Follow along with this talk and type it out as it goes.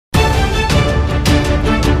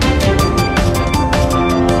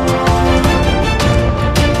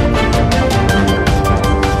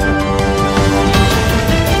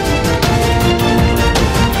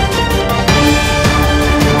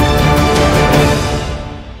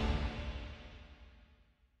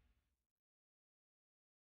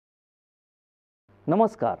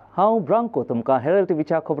नमस्कार, हांव ब्रांको तुमकां हेरल्ड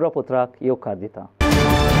टीव्हीच्या खबरो पत्राक येवकार दिता.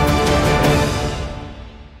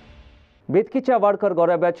 बेतकीच्या वाडकर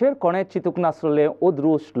गोरेब्याचेर कोणेच चिंतूक नासलेलें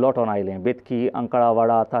ओद्रुश्ट लोटोन आयलें. बेतकी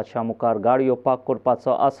अंकळावाडा ताच्या मुखार गाडयो येवपाक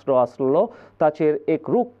करपाचो आसरो आसलेलो ताचेर एक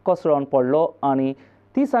रूख कोसळोन पडलो आनी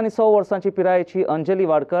 30 आनी 6 वर्सांची पिरायेची अंजली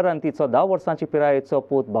वाडकर आनी तिचो 10 वर्सांची पिरायेचो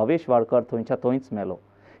पूत भावेश वाडकर थंयच्या थंयच मेलो.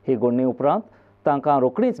 ही घडणी उपरांत तांकां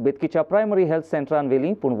रोखडीच बेतकीच्या प्रायमरी हेल्थ सेंटरान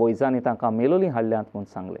व्हेलीं, पूण वैजांनी तांकां मेलोलीं हाडल्यांत म्हूण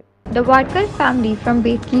सांगलें. The Wadkar family from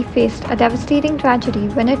Betki faced a devastating tragedy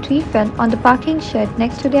when a tree fell on the parking shed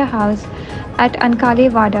next to their house at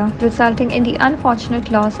Ankalewada, resulting in the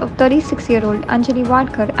unfortunate loss of 36-year-old Anjali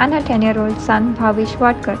Wadkar and her 10-year-old son Bhavesh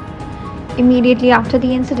Wadkar. Immediately after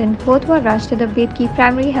the incident, both were rushed to the Betki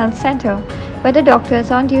Primary Health Center, where the doctors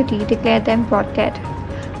on duty declared them brought dead.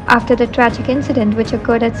 After the tragic incident, which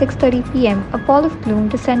occurred at 6:30 p.m., a pall of gloom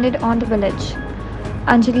descended on the village.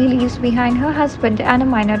 Anjali leaves behind her husband and a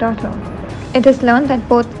minor daughter. It is learned that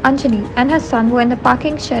both Anjali and her son were in the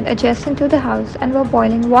parking shed adjacent to the house and were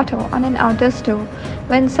boiling water on an outer stove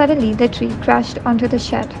when suddenly the tree crashed onto the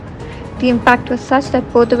shed. The impact was such that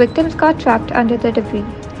both the victims got trapped under the debris.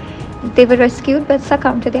 They were rescued but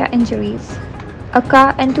succumbed to their injuries. A car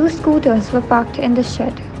and 2 scooters were parked in the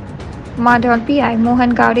shed. Madhol PI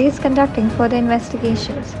Mohan Gowde is conducting further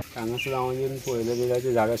investigations. हांगासर पळयलें जाल्यार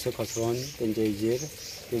ते झाड अशें खसोन तेंचे हेजेर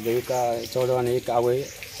तेजे चेडो आनी एक आवय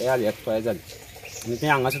हे एक्सपायर जाली आनी ते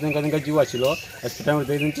हांगासर तांकां जीव आशिल्लो हॉस्पिटलान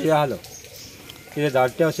व्हरतकीर तेंचे आसलो ते झाड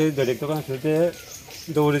ते अशें धडेक आसलें ते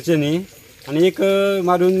दवरचें न्ही आनी एक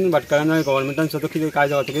मारून भाटकारान गव्हर्मेंटान सुद्दां कितें काय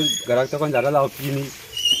जावं घराक तोकून झाडां लावची न्ही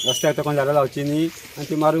रस्त्याक तोकून झाडां लावची न्ही आनी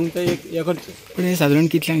ती मारून ते एक हें करचें. पूण हे सादारण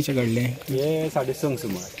कितल्यांक घडलें? हे 5:30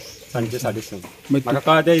 सुमार सांजचे 5:30 म्हाका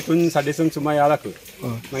कळ्ळें ते हितून 5:30 सुमार यालाक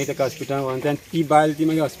मागीर ताका हॉस्पिटलान व्हरून ती बायल ती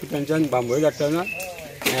मागीर हॉस्पिटलांच्यान बांबोळी धाडटना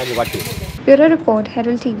वाटेर. Bureau Report,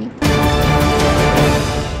 Herald TV.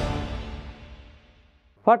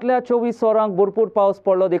 फाटल्या 24 वरांक भरपूर पावस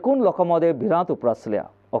पडलो देखून लोकांमदे भिरांत उप्रासल्या.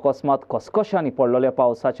 अकस्मात खसखशांनी पडलेल्या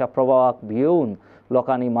पावसाच्या प्रभावाक भियेवन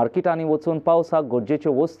लोकांनी मार्केटांनी वचून पावसाक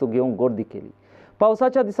गरजेच्यो वस्तू घेवंक गर्दी केली.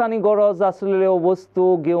 पावसाच्या दिसांनी गरज आसलेल्यो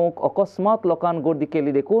वस्तू घेवंक अकस्मात लोकांनी गर्दी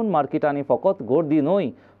केली देखून मार्केटांनी फकत गर्दी न्हय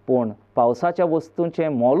पूण पावसाच्या वस्तूंचें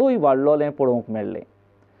मोलूय वाडलोलें पळोवंक मेळ्ळें.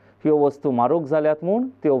 ह्यो वस्तू म्हारग जाल्यात म्हूण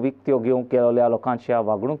त्यो विकत्यो घेवंक गेल्ल्या लोकांच्या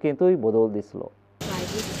वागणुकेंतूय बदल दिसलो.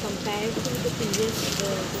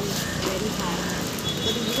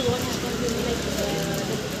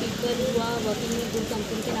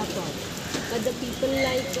 But the people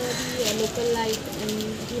like the local life and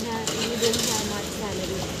who don't have much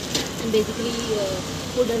salary and basically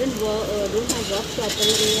who don't have work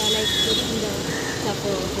properly, they are like getting the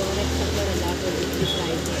suffer a lot of these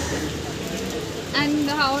prices.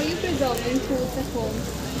 And how are you preserving foods at home?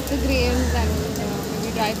 The grains and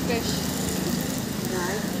maybe dry fish.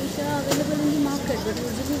 Dry fish are available in the market, but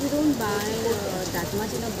usually we don't buy that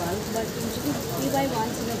much in a bulk. But usually we buy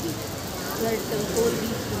once in a week. But the whole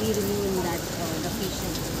week we renew in that the fish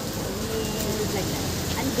and like that.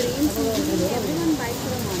 And grains usually everyone buys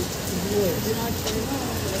for a month. Do not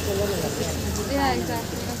Yeah,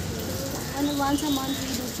 exactly. And once a month we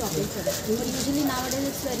do shopping for it. But usually nowadays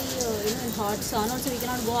it's very in hot sun also we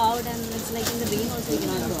cannot go out, and it's like in the rain also we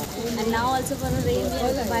cannot go out. And now also for the rain we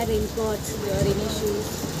have to buy raincoats, rainy shoes,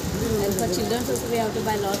 and for children also we have to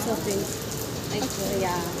buy lots of things. Like so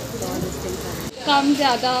all these things. कम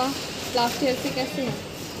ज़्यादा last year से कैसे है?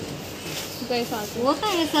 गए साथ होता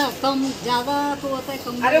है ऐसा कम ज़्यादा तो होता है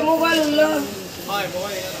कम. अरे मोबाइल लो.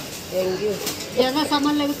 ज़्यादा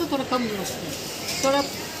सामान लेगा तो थोड़ा कम लगता है, थोड़ा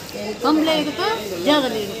कम लेगा तो ज़्यादा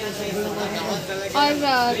लेगा. और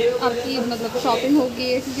आपकी मतलब शॉपिंग होगी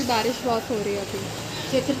क्योंकि बारिश बहुत हो रही है अभी.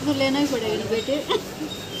 छतरी तो लेना ही पड़ेगा बेटे.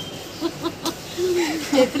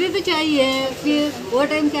 छतरी तो चाहिए. फिर वो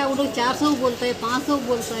टाइम क्या वो 400 बोलता है, 500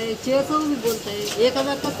 बोलता है, 600 भी बोलता है,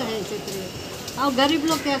 1000 तक का है छतरी. और गरीब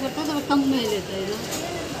लोग क्या करता है थोड़ा कम में लेता है ना,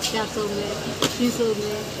 400 में 300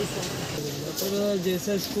 में ऐसा. तो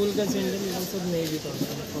जैसा स्कूल का सैंडल वो सब नहीं भी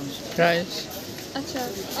पड़ता प्राइस. अच्छा,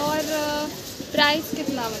 और प्राइस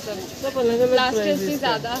कितना मतलब लास्ट ईयर से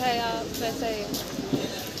ज़्यादा है या वैसा ही?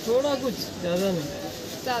 थोड़ा कुछ ज़्यादा नहीं.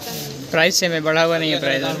 ज़्यादा नहीं. प्राइस से में बढ़ा हुआ नहीं है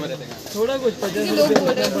प्राइस. थोड़ा कुछ 50 रुपये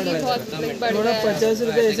थोड़ा 50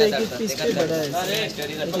 रुपये ऐसा है कि 30 पे बढ़ा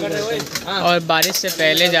है. और बारिश से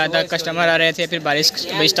पहले ज़्यादा कस्टमर आ रहे थे, फिर बारिश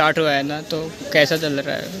स्टार्ट हुआ है ना, तो कैसा चल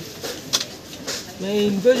रहा है? नहीं,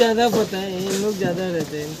 इनको ज़्यादा पता है, इन लोग ज़्यादा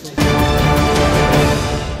रहते हैं इनको.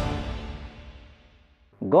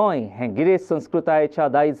 गोंय हें गिरेस्त संस्कृतायेच्या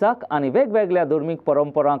दायजाक आनी वेगवेगळ्या धर्मीक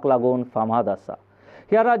परंपरांक लागून फामाद आसा.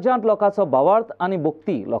 ह्या राज्यांत लोकांचो भावार्थ आनी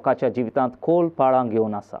भक्ती लोकांच्या जिवितांत खोल पाळां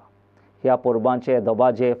घेवन आसा. ह्या परबांचे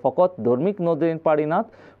दबाजे फकत धर्मीक नदरेन पाडिनात,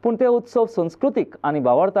 पूण ते उत्सव संस्कृतीक आनी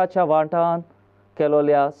भावार्थाच्या वाठारांत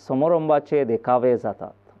केलोल्या समारंभाचे देखावे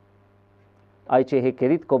जातात. आयचे हे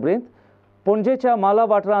खेरीत खबरेंत पणजेच्या माला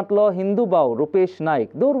वाठारांतलो हिंदू भाव रुपेश नायक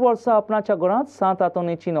दर वर्सा आपणाच्या घरांत सांत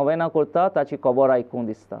आतोनेची नोवेना करता ताची खबर आयकूंक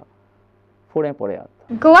दिसता. फुडें पळयात.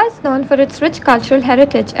 Goa is known for its rich cultural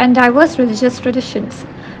heritage and diverse religious traditions.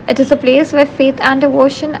 It is a place where faith and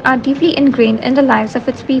devotion are deeply ingrained in the lives of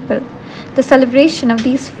its people. The celebration of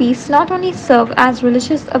these feasts not only serve as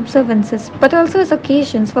religious observances but also as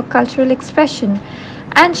occasions for cultural expression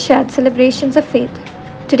and shared celebrations of faith.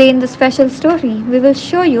 Today in this special story, we will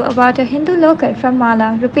show you about a Hindu local from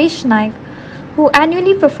Mala, Rupesh Naik, who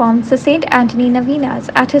annually performs the Saint Anthony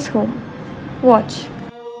Novenas at his home. Watch.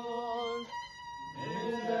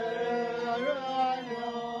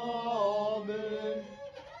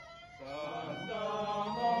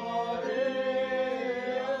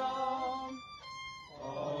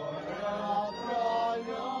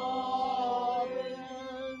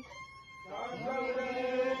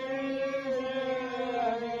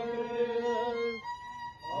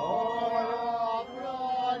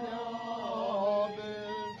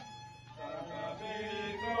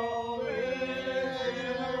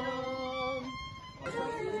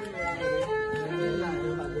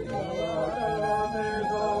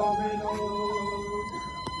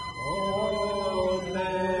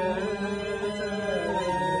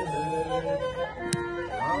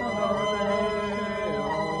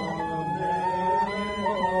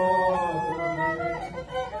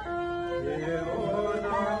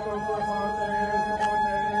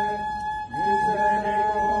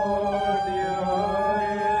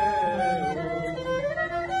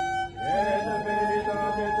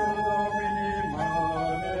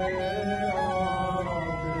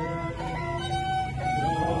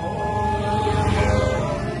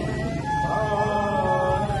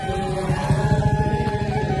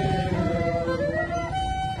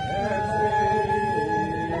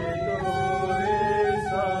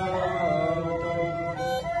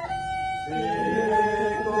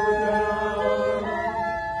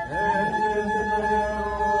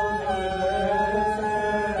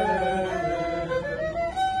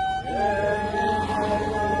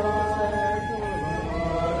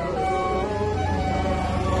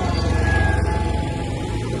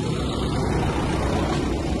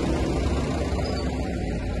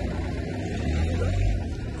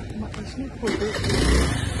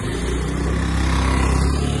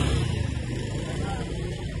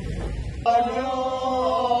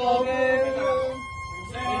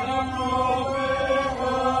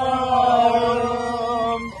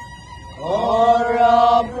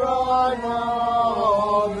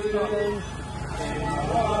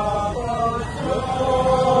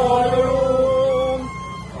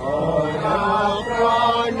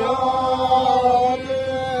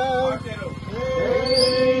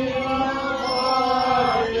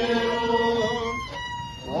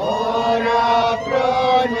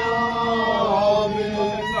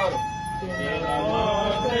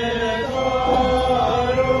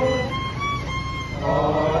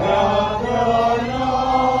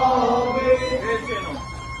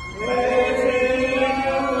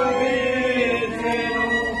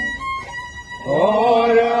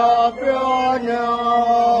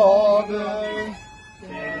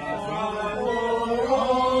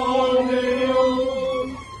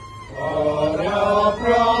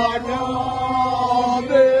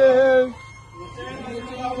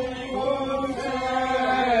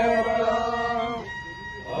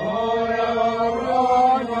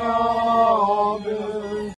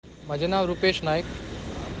 म्हजें नांव रुपेश नायक.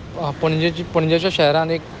 पणजेच्या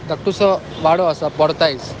शहरान एक धाकटुसो वाडो आसा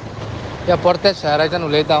पोर्तायज. ह्या पोर्तायज शहराच्यान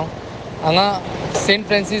उलयता हांव. हांगा सेंट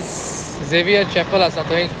फ्रांसीस झेवियर चॅपल आसा.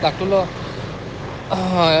 थंय धाकटुलो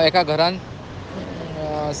एका घरान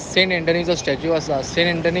सेंट एंटनीचो स्टॅच्यू आसा. सेंट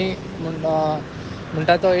एंटनी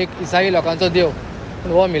म्हणटा तो एक इसाई लोकांचो देव,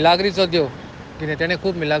 पूण हो मिलाग्रीचो देव. कितें तेणें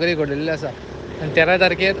खूब मिलाग्री घडयल्ली आसा. आनी 13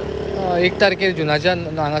 तारखेर 1 तारखेर जुनाच्या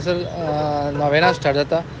हांगासर नोवेना स्टार्ट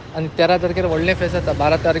जाता आनी 13 तारखेर व्हडलें फेस्त जाता.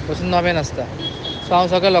 12 तारीख पासून नोवेन आसता. सो हांव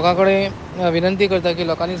सगळ्या लोकां कडेन विनंती करता की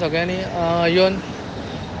लोकांनी सगळ्यांनी येवन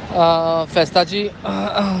फेस्ताची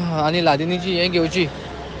आनी लादिनीची हें घेवची.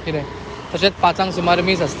 कितें तशेंच 5 सुमार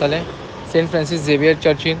मीस आसतलें सेंट फ्रांसीस झेवियर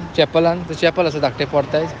चर्चीन चॅपलान. चॅपल आसा धाकटें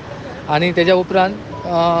पोर्तायज. आनी तेज्या उपरांत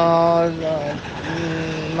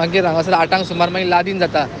मागीर हांगासर 8 सुमार मागीर लादीन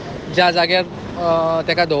जाता. ज्या जाग्यार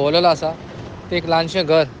तेका दवरलेलो आसा तें एक ल्हानशें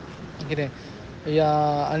घर. कितें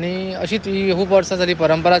आनी अशीच ही खूब वर्सां जाली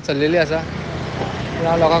परंपरा चल्लेली आसा.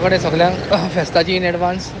 हांव लोकां कडेन सगल्यांक फेस्ताची इन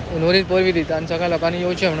एडवांस उर्वरीत परबी दिता आनी सगळ्या लोकांनी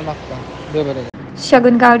येवचें म्हणून मागता. देव बरें.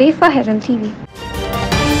 Shagun Gowde for Herald TV.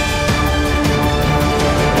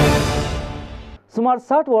 सुमार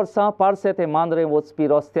 60 वर्सां पारसे ते मांद्रे वचपी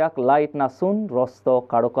रस्त्याक लायट नासून रस्तो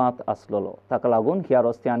काडोकांत आसलोलो. ताका लागून ह्या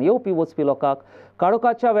रस्त्यान येवपी वचपी लोकांक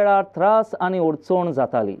काडोकाच्या वेळार त्रास आनी अडचण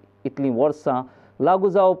जाताली. इतलीं वर्सां लागू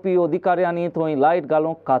जावपी अधिकाऱ्यांनी थंय लायट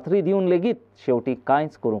घालूंक खात्री दिवन लेगीत शेवटी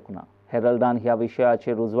कांयच करूंक ना. हेरल्डान ह्या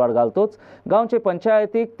विशयाचेर उजवाड घालतोच गांवचे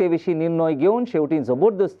पंचायतीक ते विशीं निर्णय घेवन शेवटी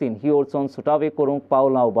जबरदस्तीन ही अडचण सुटावे करूंक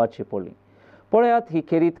पावलां उबारची पडलीं. पळयात ही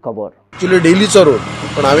खेरीत खबर. एक्चुअली डेलीचो रोड,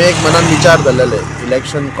 पण हांवें एक मनान विचार धरलेले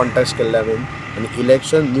इलेक्शन कॉन्टेस्ट केल्ले हांवें आनी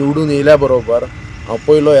इलेक्शन निवडून येयल्या बरोबर हांव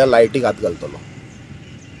पयलो ह्या लायटीक हात घालतलो.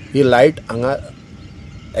 ही लायट हांगा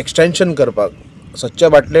एक्सटेंशन करपाक सच्चे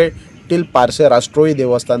बाटले टील पारसे राष्ट्रोळी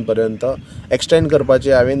देवस्थान पर्यंत एक्सटेंड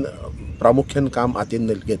करपाचें हांवें प्रामुख्यान काम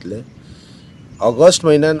हातीन घेतलें. ऑगस्ट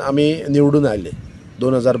म्हयन्यान आमी निवडून आयले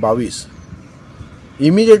 2022.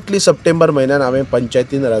 इमिजिएटली सप्टेंबर म्हयन्यान हांवें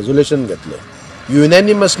पंचायतीन रेजोल्युशन घेतलें.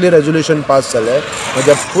 युनॅनिमसली रेजोल्युशन पास जालें.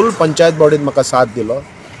 म्हज्या फूल पंचायत बॉडीन म्हाका साथ दिलो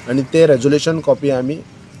आनी ते रेजोल्युशन कॉपी आमी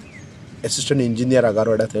एसिस्टंट इंजिनियर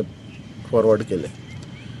आगारवाड्या थंय फॉरवर्ड केले.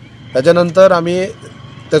 ताच्या नंतर आमी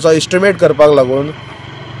तेचो एस्टिमेट करपाक लागून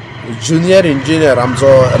ज्युनियर इंजिनियर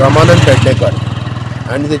आमचो रमानंद पेडणेकर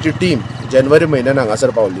आनी तेची टीम जानेवारी म्हयन्यान हांगासर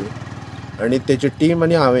पावली आनी तेची टीम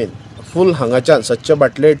आनी हांवें फूल हांगाच्यान सच्चे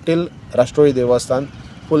बाटले टील राष्ट्रोळी देवस्थान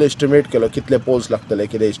फूल एस्टिमेट केलो. कितले पोल्स लागतले,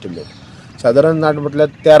 कितें एस्टिमेट. सादारण नाट म्हटल्यार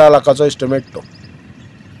 13 लाखाचो एस्टिमेट तो.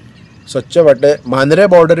 सच्चे बाटले मांद्रे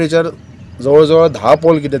बॉर्डरीचेर जवळ जवळ 10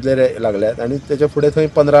 पोल कितें तरी लागल्यात आनी तेचे फुडें थंय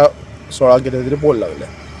 15-16 कितें तरी पोल लागले.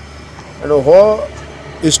 आनी हो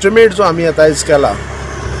एस्टिमेट जो आमी आतां आयज केला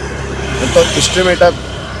तो एस्टिमेटाक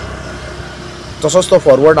तसोच तो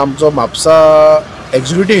फॉरवर्ड आमचो म्हापसा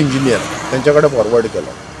एक्झिक्युटीव इंजिनियर तेंच्या कडेन फॉरवर्ड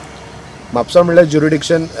केलो. म्हापसा म्हणल्यार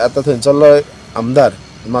ज्युरिडिक्शन आतां थंयसरलो आमदार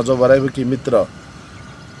म्हाजो बऱ्यापैकी मित्र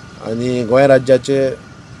आनी गोंय राज्याचे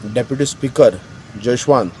डेप्युटी स्पीकर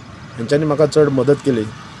जयश्वान हांच्यांनी म्हाका चड मदत केली.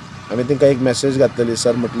 हांवें तांकां एक मॅसेज घातलेली,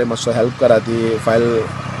 सर म्हटलें मातसो हेल्प करा ती फायल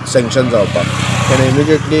सँक्शन जावपाक. ताणें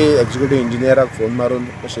इमिजिएटली एक्झिक्युटीव इंजिनियराक फोन मारून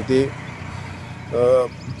अशी ती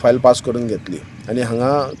फायल पास करून घेतली. आनी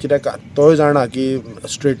हांगा कित्याक तोय जाणा की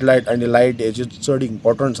स्ट्रीट लायट आनी लायट हेची चड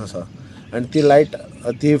इम्पॉर्टन्स आसा आनी ती लायट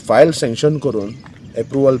ती फायल सँक्शन करून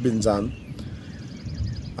एप्रुवल बीन जावन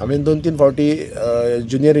हांवें 2-3 फावटी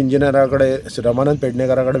ज्युनियर इंजिनियरा कडेन रमानंद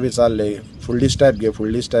पेडणेकरा कडेन विचारले फुडली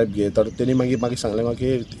स्टेप घे तर तेणी मागीर सांगलें म्हाका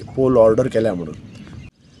की पोल ऑर्डर केल्या म्हणून.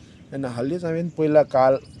 आनी हालींच हांवें पयला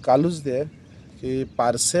कालूच ते की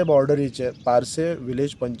पारसे बॉर्डरीचे पारसे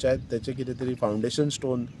विलेज पंचायत तेचे कितें तरी फावंडेशन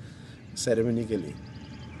स्टोन सेरेमनी केली.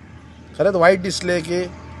 खरेंच वायट दिसलें की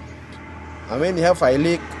हांवें ह्या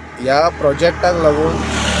फायलीक ह्या प्रोजेक्टाक लागून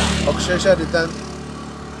अक्षरशा रित्यान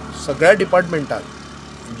सगळ्या डिपार्टमेंटान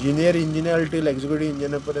junior engineer till executive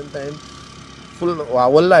engineer पर्यंत हांवें फूल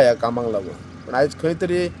वावरला ह्या कामाक लागून. पूण आयज खंय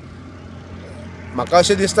तरी म्हाका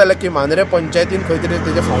अशें दिसतालें की मांद्रे पंचायतीन खंय तरी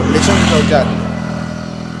तेजें फावंडेशन ठेवच्यात.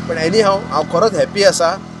 पण एनी हांव खरोच हॅपी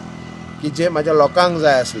आसा की जे म्हाज्या लोकांक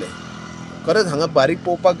जाय आसले. खरेंच हांगा बारीक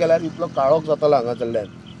पळोवपाक गेल्यार इतलो काळोख जातालो हांगासरल्यान.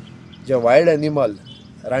 जे वायल्ड एनिमल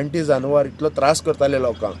रानटी जानवर इतलो त्रास करताले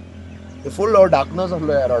लोकांक. फूल डार्कनस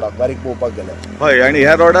आसलो ह्या रोडाक बारीक पळोवपाक गेल्यार. हय आनी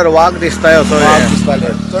ह्या रोडार वाघ दिसताय असो दिसताले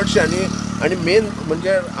चडशे. आनी मेन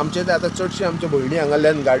म्हणजे आमचे ते आतां चडशे आमचे भयणी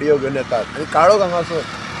हांगाल्यान गाडयो घेवन येतात आनी काळोख हांगासर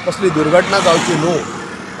कसली दुर्घटना जावची न्हू.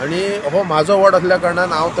 आनी हो म्हाजो वॉर्ड आसल्या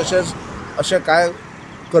कारणान हांव तशेंच अशें कांय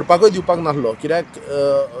करपाकूय दिवपाक नासलो. कित्याक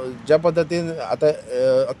ज्या पद्दतीन आतां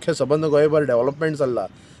अख्खे सबंद गोंयभर डेव्हलपमेंट चल्ला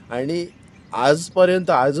आनी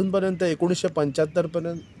अजून पर्यंत 1975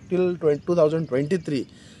 पर्यंत टील 2023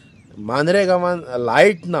 मांद्रे गांवांत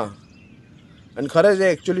लायट ना. आनी खरेंच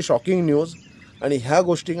हे एक्चुअली शॉकिंग न्यूज आनी ह्या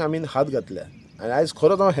गोश्टीक आमी हात घातल्या. आनी आयज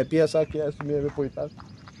खरोच हांव हॅपी आसा की आयज तुमी पळयतात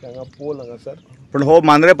हांगा पोल हांगासर. पण हो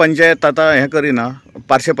मांद्रे पंचायत आतां हें करिना,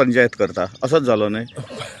 पारसे पंचायत करता असोच जालो न्हय.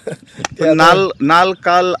 नाल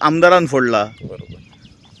काल आमदारान फोडला.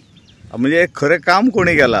 म्हणजे खरें काम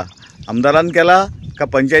कोणी केला, आमदारान केला का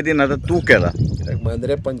पंचायतीन आतां तूं केला?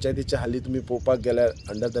 मांद्रे पंचायतीच्या हालीं तुमी पळोवपाक गेल्यार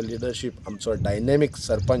अंडर द लिडरशीप आमचो डायनॅमीक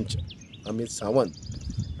सरपंच अमित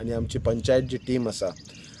सावंत आनी आमची पंचायत जी टीम आसा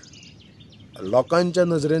लोकांच्या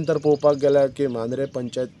नजरेन तर पळोवपाक गेल्यार की मांद्रे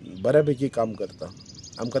पंचायत बऱ्यापैकी काम करता.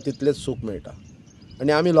 आमकां तितलेंच सूख मेळटा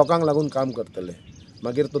आनी आमी लोकांक लागून काम करतले.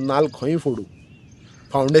 मागीर तो नाल खंय फोडूं,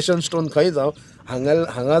 फावंडेशन स्टोन खंय जावं,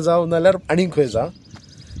 हांगा जावं नाल्यार आनीक खंय जावं,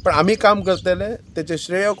 पण आमी काम करतले. तेचें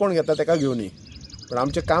श्रेय कोण घेता तेका घेवनी, पण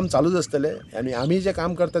आमचें काम चालूच आसतलें. आनी आमी जें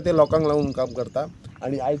काम करता तें लोकांक लागून काम करता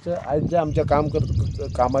आनी आयज जे आमचे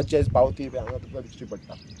कामाची आयज पावती हांगा तुका दिश्टी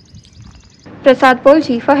पडटा. Prasad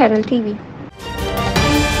Polji for Herald TV.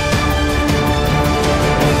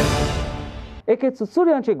 एके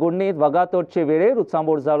चुचुऱ्यांचे गुडणीत वागातोरचे वेळेर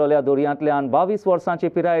उचांबोड जालोल्या दर्यांतल्यान 22 वर्सांचे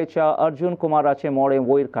पिरायेच्या अर्जुन कुमाराचे मोडे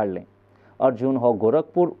वयर काडले. अर्जुन हो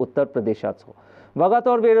गोरखपूर उत्तर प्रदेशाचो.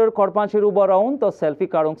 वागातोर वेळेर कोडपांचेर उबो रावन तो सेल्फी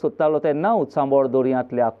काडूंक सोदतालो तेन्ना उचांबोड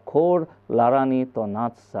दर्यांतल्या खोर लारांनी तो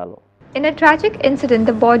नाच जालो. In a tragic incident,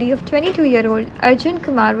 the body of 22-year-old Arjun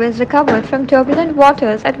Kumar was recovered from turbulent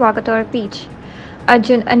waters at Wagator beach.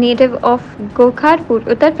 Arjun, a native of Gokharpur,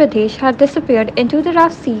 Uttar Pradesh, had disappeared into the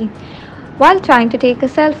rough sea while trying to take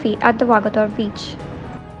a selfie at the Wagator beach.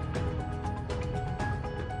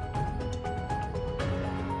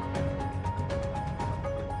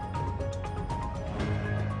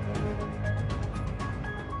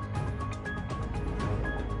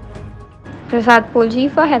 Prasad Polji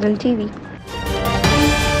for Herald TV.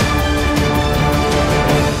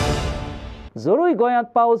 जरूय गोंयांत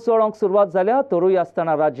पावस चोळोंक सुरवात जाल्या तरूय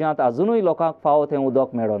आसतना राज्यांत अजुनूय लोकांक फावो थंय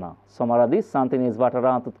उदक मेळना. सोमारा दीस सांतिनेज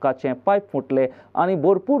वाठारांत उदकाचे पायप फुटले आनी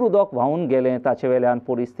भरपूर उदक व्हांवून गेलें. ताचे वेल्यान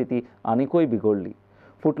परिस्थिती आनीकूय बिगडली.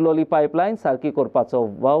 फुटलोली पायपलायन सारकी करपाचो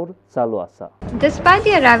वावर चालू आसा. Despite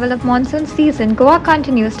the arrival of monsoon season, Goa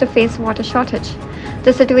continues to face water shortage.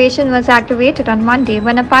 The situation was aggravated on Monday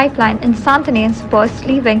when a pipeline in Santinez burst,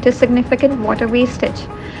 leading to significant water wastage.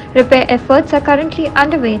 Repair efforts are currently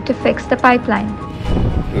underway to fix the pipeline.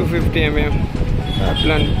 250 mm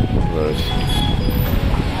pipeline burst.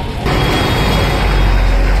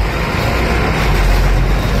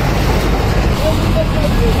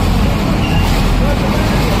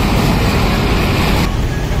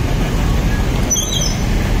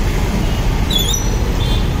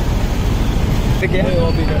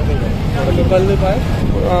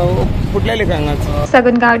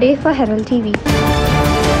 Sagun Gaude for Herald TV.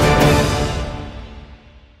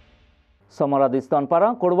 सोमारा दीस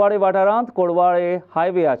दनपारां कोडवाळे वाठारांत कोडवाळे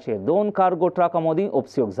हायवेयाचेर 2 cargo ट्रकां मदीं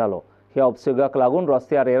उपसयोग जालो. ह्या उपसयोगाक लागून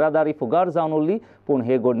रस्त्यार येरादारी फुगार जावन उरली पूण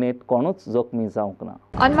हे घडणेंत कोणूच जखमी जावंक ना.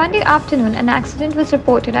 On Monday afternoon, an accident was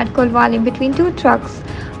reported at Kolwale between two trucks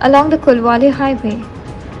along the Kolwale highway.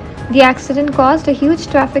 The accident caused a huge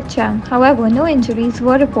traffic jam. However, no injuries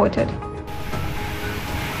were reported.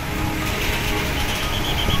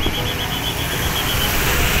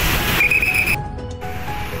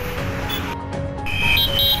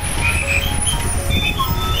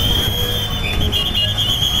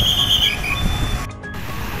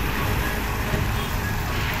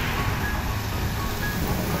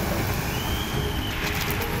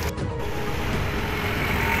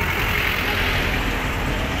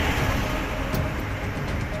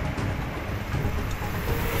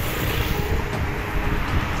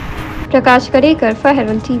 Prakash Karekar for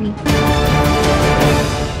Herald TV.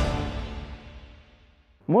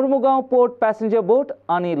 Mormugao port passenger बोट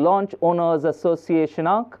आनी launch owners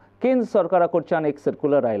असोसिएशनाक केंद्र सरकारा कडच्यान एक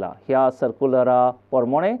circular आयला. ह्या सर्क्युलरा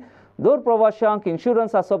प्रमाणे दर प्रवाशांक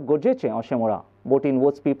इन्शुरन्स आसप गरजेचें अशें म्हळां. बोटीन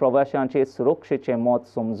वचपी प्रवाशांचे सुरक्षेचें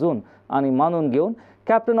मत समजून आनी मानून घेवन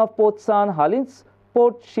कॅप्टन ऑफ पोर्ट्सान हालींच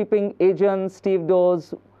पोर्ट शिपिंग एजंट,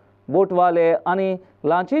 स्टीवडोज, बोटवाले आनी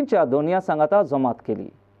लांचींच्या दोनया सांगाता जमात केली.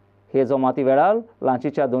 हे जमाती वेळार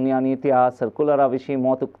लांचीच्या दोनयांनी त्या सर्क्युलरा विशीं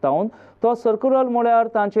मत उक्तावन तो सर्क्युलर म्हळ्यार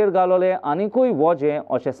तांचेर घालोले आनीकूय वजें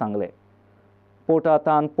अशें सांगलें.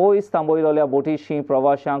 पोर्टांतान पयस थांबयलोल्या बोटीशी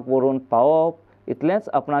प्रवाशांक व्हरून पावप इतलेंच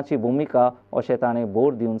आपणाची भुमिका अशें ताणें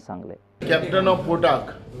भर दिवन सांगलें. कॅप्टन ऑफ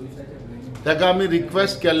पोर्टाक ताका आमी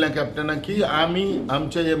रिक्वेस्ट केल्लें कॅप्टनाक की आमी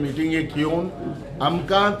आमचे हे मिटिंगेक येवन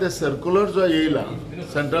आमकां ते सर्क्युलर जो येयला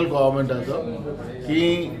सेंट्रल गव्हर्मेंटाचो की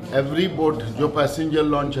एवरी बोट जो पॅसेंजर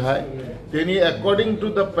लॉन्च आहाय तेणी अकॉर्डिंग टू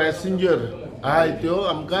द पॅसेंजर आहाय त्यो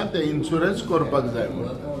आमकां ते इन्शुरन्स करपाक जाय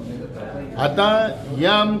म्हणून. आतां हें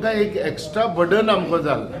आमकां एक एक्स्ट्रा बर्डन आमकां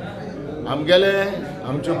जाल्लो. आमगेले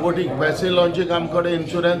आमचे बोटीक पॅसेंजर लॉन्चीक आमचे कडेन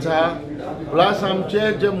इन्शुरन्स आहा प्लस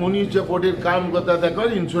आमचे जे मुनीस जे बोटीर काम करता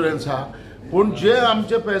ताका इन्शुरन्स आहा. पूण जे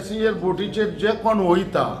आमचे पॅसेंजर बोटीचेर जे कोण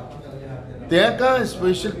वयता ताका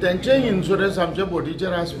स्पेशल तेंचे इन्शुरन्स आमच्या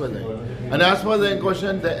बोटीचेर आसपा जाय आनी आसपा जाय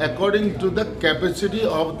कशें ते according to the capacity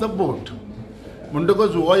of the बोट.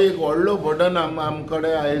 म्हणटकच हो एक व्हडलो बर्डन आम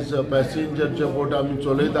कडेन आयज पॅसेंजरचे बोट आमी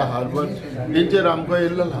चलयता हार्बर तेंचेर आमकां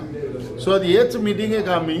येयल्लो आहा. सो हेच मिटिंगेक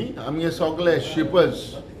आमगे सगळे शिपर्स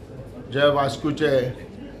जे वास्कोचे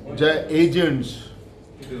जे एजंट्स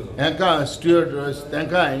हांकां स्ट्युअर्ड्स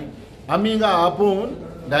तांकांय आमी हिंगा आपोवन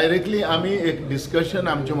डायरेक्टली आमी एक डिस्कशन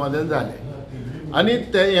आमचे मदें जालें आनी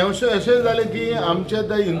ते अशें जालें की आमचे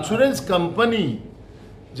द इन्शुरन्स कंपनी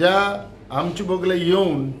ज्या आमचे बगले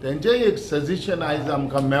येवन तेंचेय एक सजेशन आयज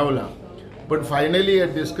आमकां मेवलां. पण फायनली हे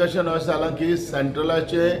डिस्कशन अशें जालां की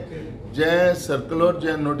सेंट्रलाचे जे सर्क्युलर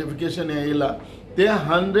जे नोटिफिकेशन येयला ते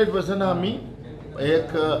 100% आमी एक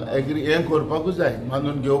एग्री हें करपाकूच जाय,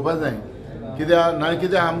 मानून घेवपाक जाय. कित्याक ना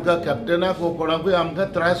कित्याक आमकां कॅप्टनाक वो कोणाकूय आमकां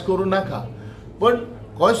त्रास करूं नाका, पण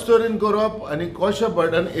कशे तरेन करप आनी कशें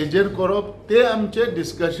बर्डन हेजेर करप ते आमचें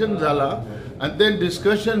डिस्कशन जालां. आनी तें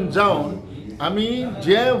डिस्कशन जावन आमी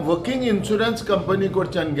जे वर्किंग इन्शुरन्स कंपनी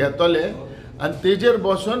कडच्यान घेतले आनी तेजेर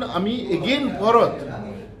बसून आमी एगेन परत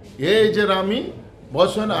हे हेजेर आमी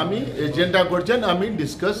बसून आमी एजंटा कडच्यान आमी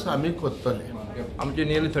डिस्कस आमी करतले. आमचे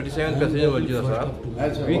नियरली 37 passenger vehicles आसा.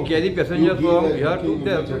 We carry passengers from here to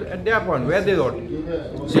there at their point where they want.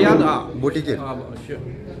 They are boatiche.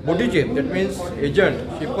 That means agent,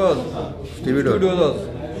 shippers, stevedores,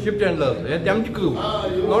 ship handlers. They are the crew.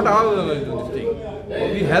 Not our this thing.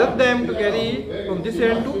 We help them to carry from this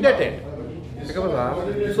end to that end.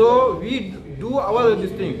 So we do our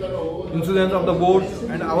this thing, insurance of the boat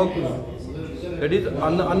and our crew. That is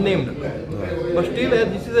unnamed. But still, as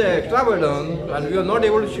this is an extra burden and we are not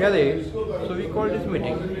able to share it, so we call this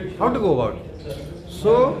meeting. How to go about it?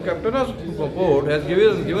 So, Captain of Port has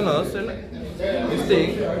given us this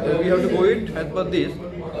thing that we have to go it as per this,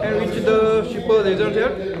 and which the shippers agents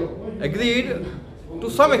have agreed to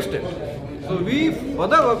some extent. So we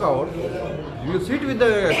further work out. We will sit with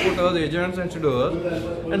the exporters, agents, and stevedores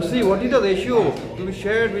and see what is the ratio to be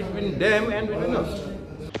shared between them and between us.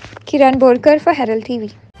 Kiran Borkar for Herald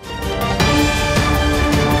TV.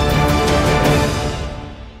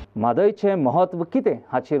 म्हादयचें म्हत्व कितें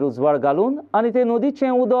हाचेर उजवाड घालून आनी ते नदीचें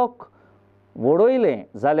उदक वडयलें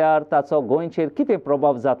जाल्यार ताचो गोंयचेर कितें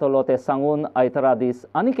प्रभाव जातलो तें सांगून आयतारा दीस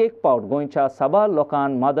आनीक एक पावट गोंयच्या साबार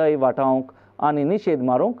लोकांन म्हादय वाटावंक आनी निशेध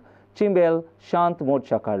मारूंक चिंबेल शांत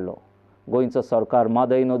मोर्चा काडलो. गोंयचो सरकार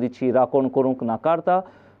म्हादय नदीची राखण करूंक नाकारता,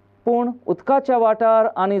 पूण उदकाच्या वाठार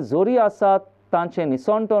आनी जोरी आसात तांचें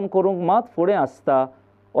निसंटण करूंक मात फुडें आसता.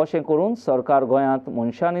 अशें करून सरकार गोंयांत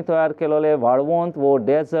मनशांनी तयार केलोले वाळवंत वो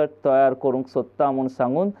डेझर्ट तयार करूंक सोदता म्हूण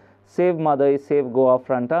सांगून सेव म्हादय सेव गोवा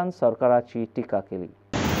फ्रंटान सरकाराची टिका केली.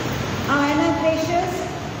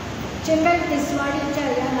 चिंबेल तिसवाडीच्या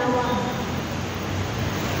ह्या नांवान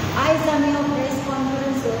आयज आमी हो प्रेस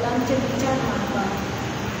कॉन्फरन्स दवरला आमचे विचार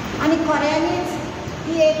मांडपाक. आनी खऱ्यांनीच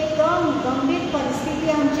ही एकदम गंभीर परिस्थिती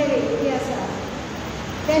आमचेर येयल्ली आसा.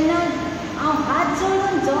 तेन्ना हांव हात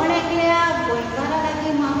जोडून जण एकल्या गोंयकारा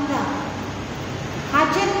लागीं मागता,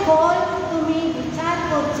 हाचेर खोल तुमी विचार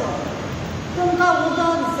करचो. तुमकां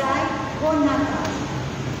उदक जाय कोण नाका.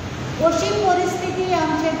 अशी परिस्थिती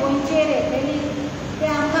आमचे गोंयचेर येतली ते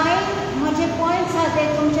कांय म्हजे पॉयंट्स आसा ते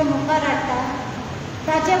तुमचे मुखार हाडटा.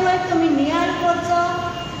 ताचे वयर तुमी नियाळ करचो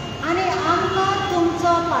आनी आमकां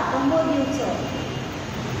तुमचो पाठिंबो दिवचो.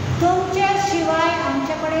 तुमचे शिवाय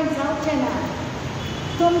आमचे कडेन जावचें ना.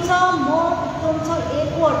 तुमचो मोग, तुमचो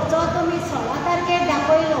एकवट जो तुमी 16 तारखेर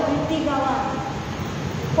दाखयलो उक्ती गांवांत,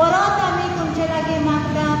 परत आमी तुमचे लागीं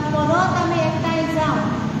मागता, परत आमी एकठांय जावन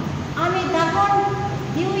आमी दाखोवन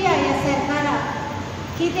दिवया ह्या सरकाराक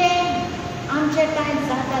कितें आमचे टायम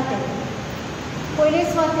जाता तें. पयले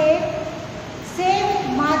स्वातेर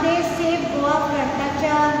सेव म्हादय सेव गोवा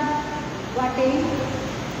फ्रंटाच्या वाटेन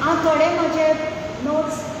हांव थोडे म्हजे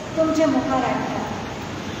नोट्स तुमचे मुखार हाडटा.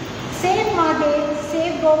 Save Madey,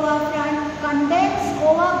 Save Goa Front condemns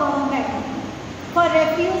Goa government for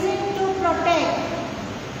refusing to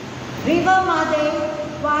protect River Madey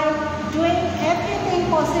while doing everything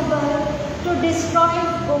possible to destroy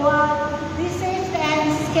Goa's precious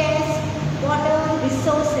and scarce water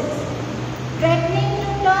resources, threatening to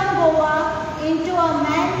turn Goa into a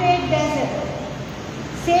man-made desert.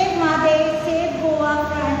 Save Madey, Save Goa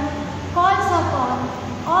Front calls upon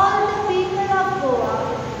all the people of Goa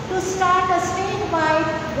to start a statewide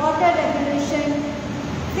water revolution,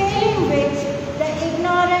 failing which the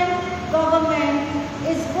ignorant government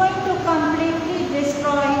is going to completely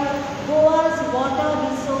destroy Goa's water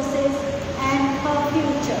resources and her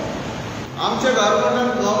future. आमच्या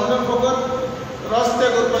गव्हर्नमेंटान फकत रस्ते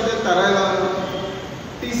करपाचें थारायला.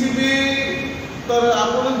 TCP तर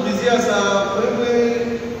आपुणूच busy आसा. खंय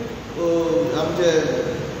आमचे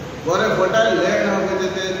बरे फर्टायल लँड आहा पळय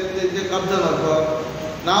ते कब्जा करपाक.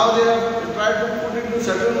 Now they have tried to put into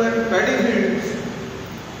settlement paddy fields,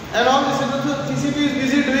 and all this TCP is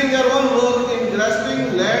busy doing their own work in grasping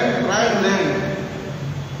land, prime land,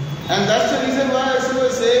 and that's the reason why I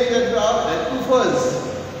was saying that our aquifers,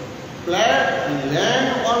 land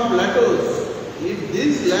on plateaus. If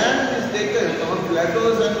this land is taken on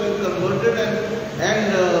plateaus and will converted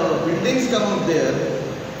and buildings come up there,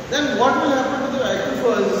 then what will happen to the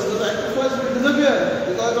aquifers? The aquifers will disappear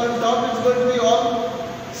because on top it's going to be all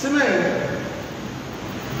cement.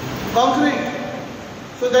 concrete.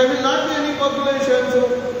 So there will not be any population. So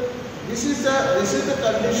this is the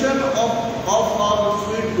condition of our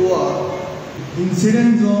sweet Goa.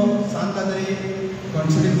 Incident जो सांत Andre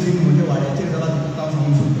constituency म्हणजे वाड्याचेर जाला तो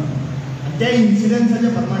सांगूंक सोदता आनी त्या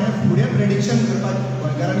इन्सिडंटाच्या प्रमाणे फुडें प्रेडिक्शन करपाक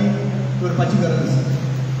गोंयकारांनी करपाची गरज आसा.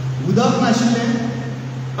 उदक नाशिल्लें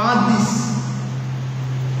 5 दीस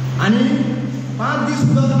आनी 5 दीस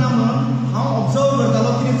उदक ना म्हणून हांव ऑब्जर्व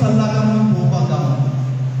करतालो कितें चल्लां काय म्हणून पळोवपाक गांवांत.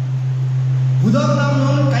 उदक ना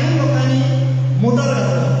म्हणून काही लोकांनी मोटर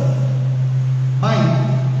घातलो बांय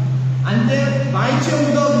आनी ते बांयचें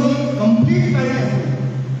उदक न्ही कंप्लीट काडलें.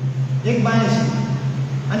 एक बांय आशिल्ली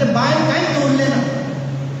आनी त्या बांयन कांयच दवरलें ना.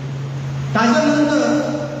 ताज्या नंतर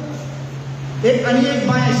आनी एक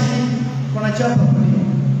बांय आशिल्ली कोणाच्या प्रॉपर्टीन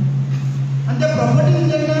आनी त्या प्रॉपर्टीन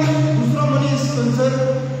जेन्ना दुसरो मनीस थंयसर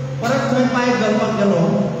परत थंय पायप घालपाक गेलो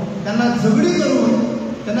तेन्ना झगडी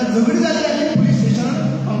जाली आनी पुलीस स्टेशनान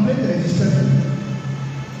कंप्लेन रेजिस्टर केली.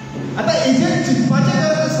 आतां हेजेर चिंतपाचें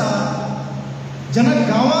गरज आसा. जेन्ना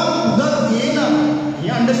गांवांत उदक येयना हें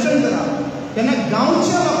अंडरस्टँड करप तेन्ना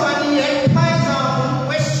गांवच्या लोकांनी एकठांय जावन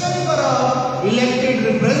क्वेश्चन करप इलेक्टेड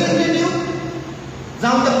रिप्रेझेंटेटिव्ह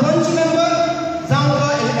जावं तो पंच मेंबर जावं तो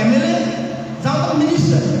MLA जावं तो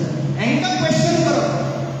मिनिस्टर हांकां क्वेश्चन करप.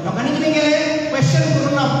 लोकांनी कितें केलें क्वेश्चन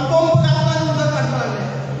करून ना पंप घातला आनी उदक काडपाक लागले.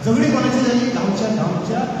 झगडी कोणाची जाली गांवच्या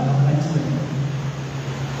लोकांची जाली.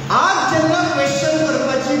 आज जेन्ना क्वेश्चन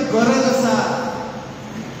करपाची गरज आसा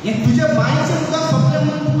हें तुज्या बांयचें उदक सोंपलें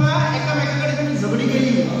म्हणून तुका एकामेका कडेन तुमी झगडी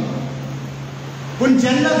केली पूण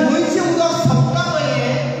जेन्ना गोंयचें उदक सोंपता पळय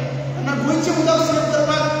तेन्ना गोंयचें उदक सेव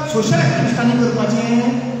करपाक सोशल एक्टिविस्टांनी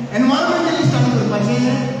करपाचें एनवायरमेंटलिस्टांनी करपाचें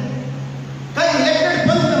काय इलेक्टेड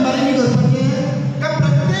पंच मेंबरांनी करपाचें काय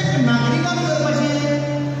प्रत्येक नागरिकान करपाचें.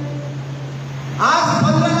 आज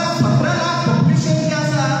 15 लाख 17 लाख पॉप्युलेशन जें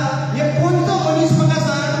आसा हें कोणतो मनीस म्हाका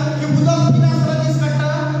सांग की उदक पिनासतना दीस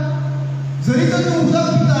काडटा. जरी तर तूं उदक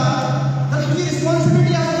पिता जाल्यार तुजी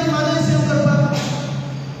रिस्पॉन्सिबिलिटी आसा ती माजर सेव करपाक.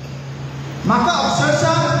 म्हाका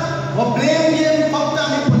अक्षरशः हो ब्लेम गेम फक्त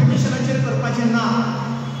आमी पॉलिटिशियनाचेर करपाचें ना.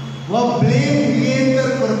 हो ब्लेम गेम तर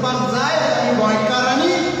करपाक जाय आनी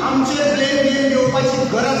गोंयकारांनी आमचेर ब्लेम गेम घेवपाची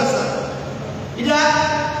गरज आसा. कित्याक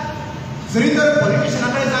जरी तर पॉलिटिशियना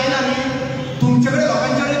कडेन जायना न्ही तुमचे कडेन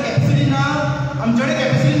लोकांचे कडेन कॅपेसिटी ना आमचे कडेन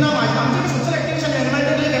कॅपेसिटी ना आमचे कडेन सोशल एक्टिविशन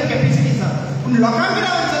एनवायरमेंटल कॅपेसिटी आसा पूण लोकां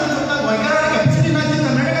कडेन विचारून सोदता गोंयकारा कडेन कॅपेसिटी ना ती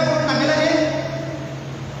कर्नाटका करून दाखयला रे.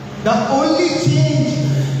 द ओन्ली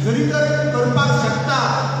चेंज जरी तर करपाक शकता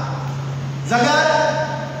जाल्यार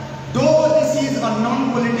दो दिस is a non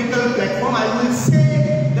political platform I will say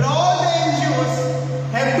that all the NGOs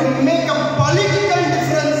have to make a political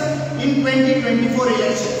difference in 2024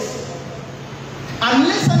 elections.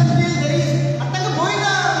 Unless until there is आता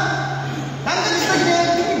गोयना तांकां दिसता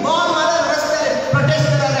कितें तुमी बॉल मारत रस्त्यार प्रोटेस्ट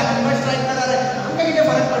कराले हंगर स्ट्रायक कराले आमकां कितें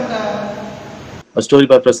फरक पडटा. A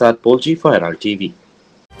story by Prasad Polji for Herald TV.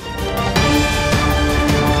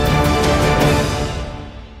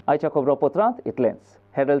 आयच्या खबरापत्रांत इतलेंच.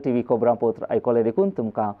 हेरल्ड TV खबरापत्र आयकले देखून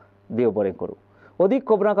तुमकां देव बरें करूं. अदीक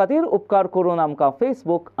खबरां खातीर उपकार करून आमकां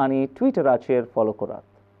फेसबूक आनी ट्विटराचेर फॉलो करात.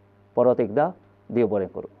 परत एकदां देव बरें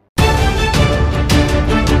करूं.